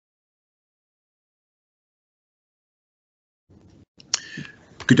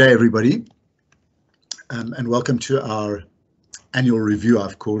Good day, everybody, and welcome to our annual review,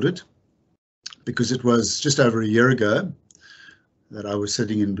 I've called it, because it was just over a year ago that I was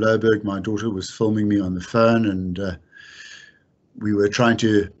sitting in Bloberg. My daughter was filming me on the phone, and we were trying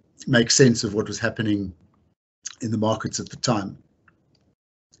to make sense of what was happening in the markets at the time.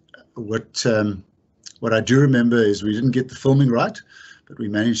 What I do remember is we didn't get the filming right, but we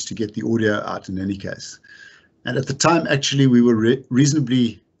managed to get the audio out in any case. And at the time, actually, we were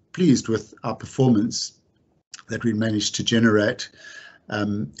reasonably pleased with our performance that we managed to generate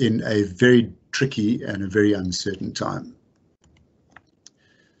in a very tricky and a very uncertain time.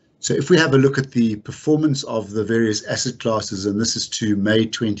 So if we have a look at the performance of the various asset classes, and this is to May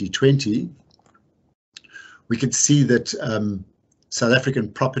 2020, we could see that South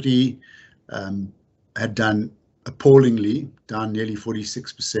African property had done appallingly, down nearly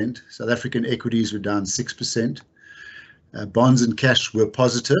 46%. South African equities were down 6%. Bonds and cash were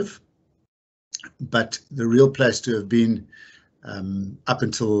positive, but the real place to have been up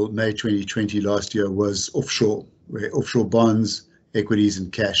until May 2020 last year was offshore, where offshore bonds, equities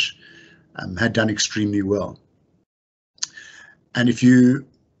and cash had done extremely well. And if you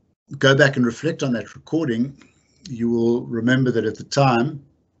go back and reflect on that recording, you will remember that at the time,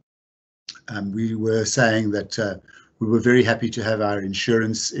 we were saying that we were very happy to have our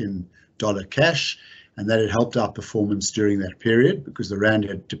insurance in dollar cash, and that had helped our performance during that period because the rand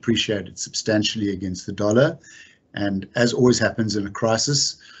had depreciated substantially against the dollar. And as always happens in a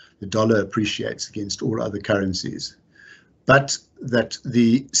crisis, the dollar appreciates against all other currencies. But that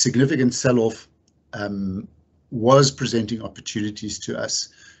the significant sell-off was presenting opportunities to us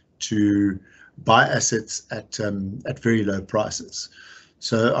to buy assets at very low prices.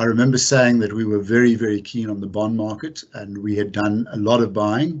 So I remember saying that we were very, very keen on the bond market, and we had done a lot of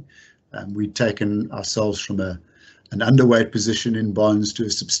buying. We'd taken ourselves from an underweight position in bonds to a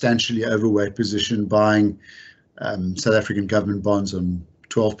substantially overweight position, buying South African government bonds on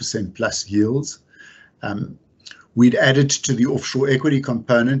 12% plus yields. We'd added to the offshore equity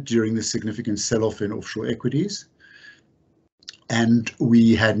component during the significant sell-off in offshore equities. And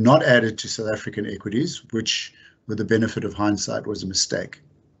we had not added to South African equities, which, with the benefit of hindsight, was a mistake.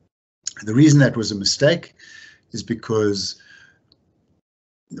 The reason that was a mistake is because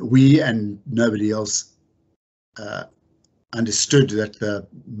we and nobody else understood that the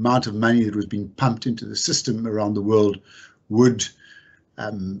amount of money that was being pumped into the system around the world would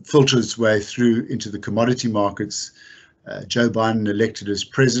filter its way through into the commodity markets. Joe Biden elected as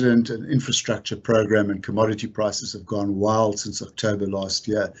president, an infrastructure program, and commodity prices have gone wild since October last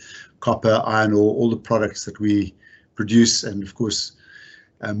year. Copper, iron ore, all the products that we produce, and of course,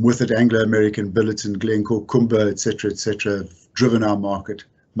 with it, Anglo-American, Billiton, Glencore, Kumba, etc., have driven our market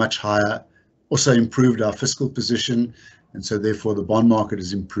much higher, also improved our fiscal position, and so therefore the bond market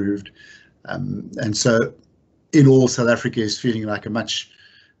has improved. And so in all, South Africa is feeling like a much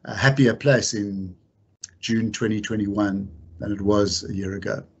happier place in June 2021 than it was a year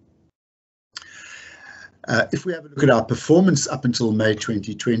ago. If we have a look at our performance up until May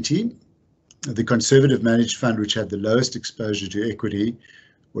 2020, the conservative managed fund, which had the lowest exposure to equity,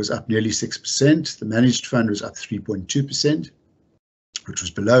 was up nearly 6%. The managed fund was up 3.2%, which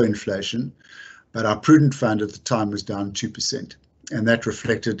was below inflation, but our prudent fund at the time was down 2%, and that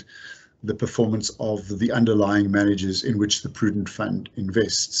reflected the performance of the underlying managers in which the prudent fund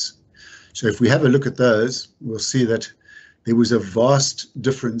invests. So if we have a look at those, we'll see that there was a vast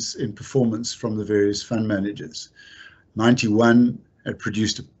difference in performance from the various fund managers. 91 had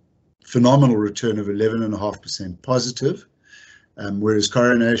produced a phenomenal return of 11.5% positive, whereas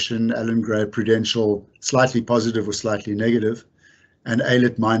Coronation, Allan Gray, Prudential slightly positive or slightly negative, and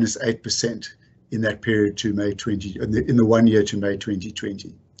ALIT minus 8% in that period to May 20, in the 1 year to May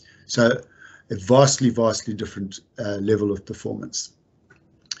 2020. So a vastly different level of performance.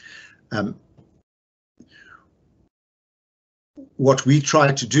 What we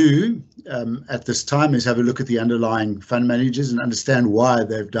try to do at this time is have a look at the underlying fund managers and understand why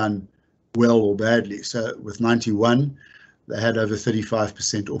they've done well or badly. So with 91, they had over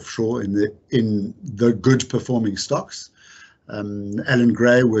 35% offshore in the good performing stocks. Allan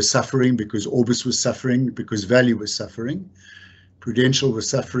Gray was suffering because Orbis was suffering, because value was suffering. Prudential was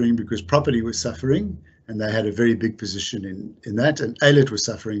suffering because property was suffering, and they had a very big position in that. And ALIT was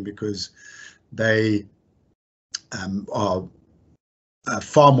suffering because they are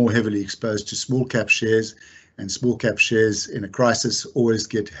far more heavily exposed to small cap shares, and small cap shares in a crisis always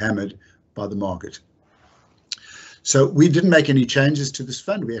get hammered by the market. So we didn't make any changes to this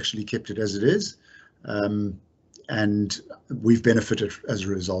fund. We actually kept it as it is. And we've benefited as a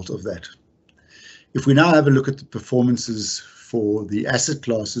result of that. If we now have a look at the performances for the asset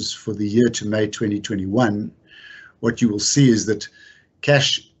classes for the year to May 2021, what you will see is that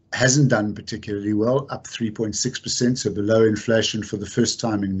cash hasn't done particularly well, up 3.6%, so below inflation for the first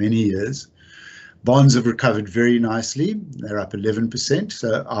time in many years. Bonds have recovered very nicely. They're up 11%,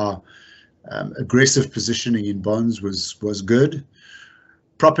 so our aggressive positioning in bonds was good.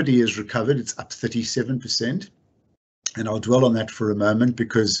 Property has recovered, it's up 37%, and I'll dwell on that for a moment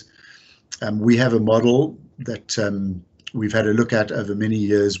because we have a model that we've had a look at over many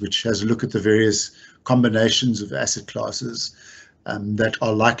years, which has a look at the various combinations of asset classes that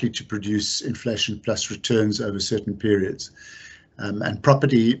are likely to produce inflation plus returns over certain periods. And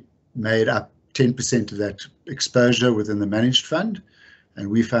property made up 10% of that exposure within the managed fund, and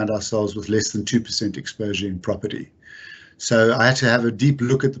we found ourselves with less than 2% exposure in property. So I had to have a deep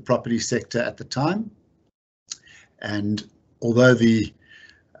look at the property sector at the time, and although the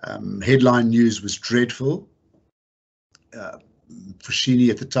headline news was dreadful, Foschini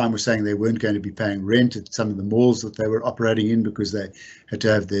at the time was saying they weren't going to be paying rent at some of the malls that they were operating in because they had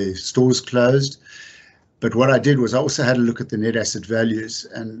to have their stores closed. But what I did was I also had a look at the net asset values,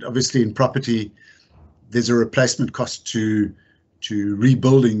 and obviously in property there's a replacement cost to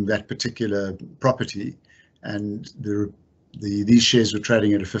rebuilding that particular property, and these shares were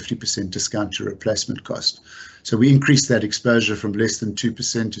trading at a 50% discount to replacement cost. So we increased that exposure from less than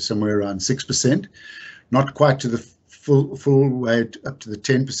 2% to somewhere around 6%, not quite to the full way up to the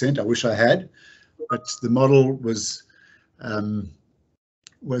 10%. I wish I had, but the model was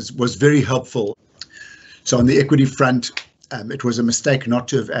very helpful. So on the equity front, it was a mistake not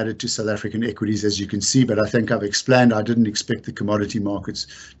to have added to South African equities, as you can see, but I think I've explained I didn't expect the commodity markets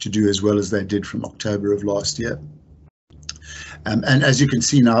to do as well as they did from October of last year. And as you can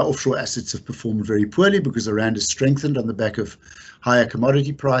see now, offshore assets have performed very poorly because the rand has strengthened on the back of higher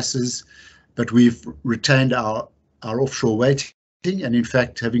commodity prices, but we've retained our offshore weighting, and in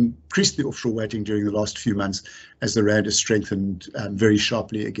fact have increased the offshore weighting during the last few months as the rand has strengthened very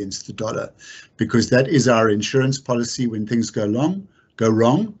sharply against the dollar, because that is our insurance policy when things go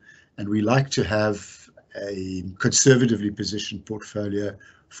wrong, and we like to have a conservatively positioned portfolio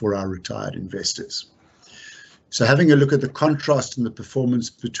for our retired investors. So having a look at the contrast in the performance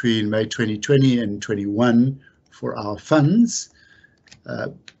between May 2020 and 21 for our funds,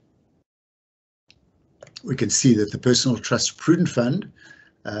 we can see that the Personal Trust Prudent Fund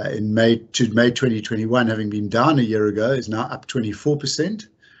in May 2021, having been down a year ago, is now up 24%.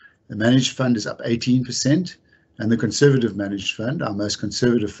 The Managed Fund is up 18%, and the Conservative Managed Fund, our most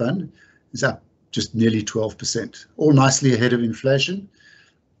conservative fund, is up just nearly 12%, all nicely ahead of inflation,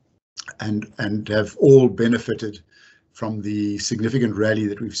 and have all benefited from the significant rally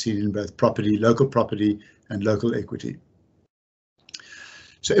that we've seen in both property, local property, and local equity.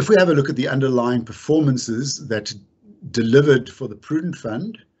 So if we have a look at the underlying performances that delivered for the Prudent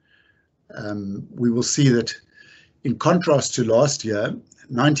Fund, we will see that in contrast to last year,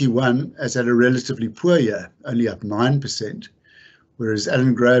 91 has had a relatively poor year, only up 9%, whereas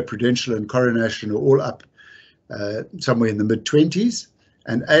Allan Gray, Prudential and Coronation are all up somewhere in the mid-20s,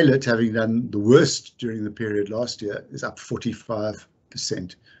 and ALIT, having done the worst during the period last year, is up 45%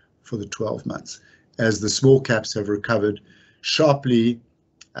 for the 12 months, as the small caps have recovered sharply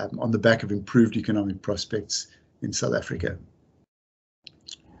on the back of improved economic prospects in South Africa.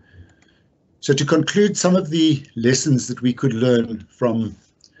 So to conclude, some of the lessons that we could learn from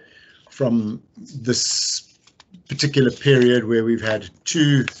this particular period, where we've had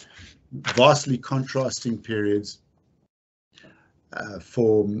two vastly contrasting periods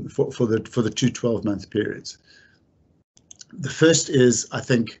for the two 12-month periods. The first is, I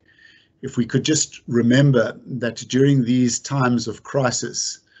think, if we could just remember that during these times of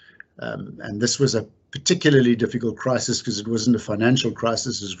crisis, and this was a particularly difficult crisis because it wasn't a financial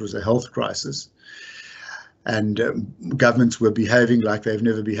crisis, it was a health crisis, and governments were behaving like they've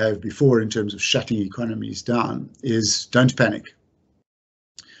never behaved before in terms of shutting economies down, is don't panic.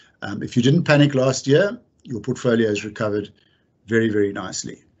 If you didn't panic last year, your portfolio has recovered very, very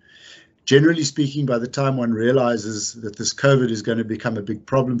nicely. Generally speaking, by the time one realizes that this COVID is going to become a big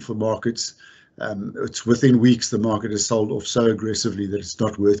problem for markets, it's within weeks the market has sold off so aggressively that it's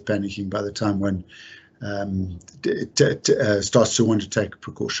not worth panicking by the time one starts to want to take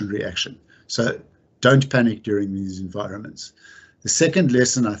precautionary action. So don't panic during these environments. The second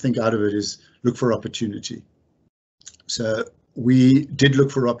lesson I think out of it is look for opportunity. So we did look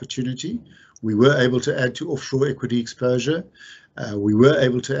for opportunity. We were able to add to offshore equity exposure. We were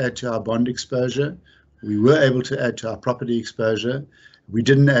able to add to our bond exposure. We were able to add to our property exposure. We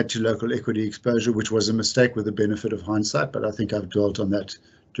didn't add to local equity exposure, which was a mistake with the benefit of hindsight, but I think I've dwelt on that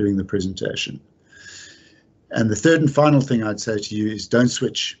during the presentation. And the third and final thing I'd say to you is don't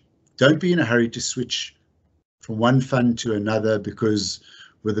switch. Don't be in a hurry to switch from one fund to another because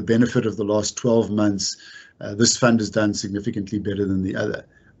with the benefit of the last 12 months, this fund has done significantly better than the other.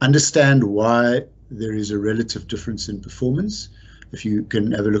 Understand why there is a relative difference in performance. If you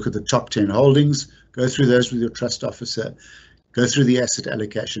can have a look at the top 10 holdings, go through those with your trust officer, go through the asset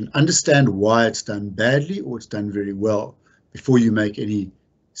allocation, understand why it's done badly or it's done very well before you make any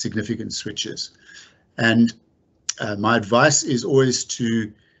significant switches. And my advice is always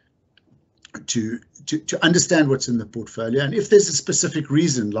to understand what's in the portfolio. And if there's a specific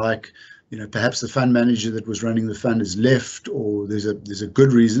reason, like, you know, perhaps the fund manager that was running the fund has left, or there's a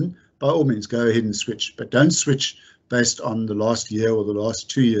good reason, by all means, go ahead and switch. But don't switch based on the last year or the last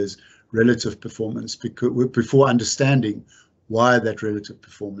 2 years relative performance, because before understanding why that relative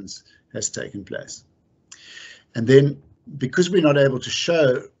performance has taken place. And then, because we're not able to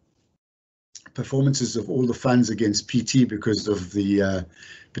show performances of all the funds against PT because of the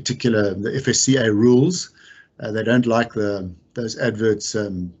the FSCA rules, they don't like those adverts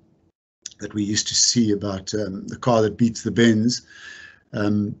that we used to see about the car that beats the Benz.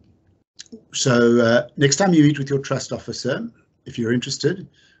 So next time you meet with your trust officer, if you're interested,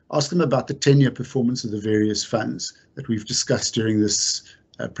 ask them about the 10-year performance of the various funds that we've discussed during this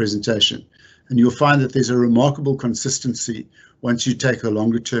presentation. And you'll find that there's a remarkable consistency once you take the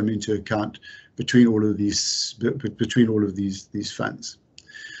longer term into account between all of these funds.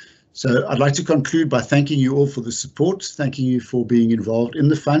 So I'd like to conclude by thanking you all for the support, thanking you for being involved in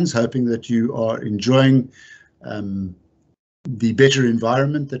the funds, hoping that you are enjoying the better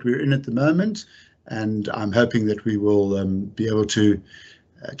environment that we're in at the moment. And I'm hoping that we will be able to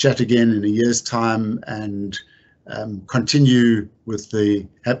chat again in a year's time and continue with the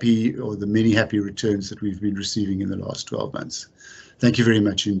many happy returns that we've been receiving in the last 12 months. Thank you very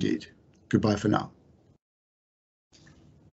much indeed. Goodbye for now.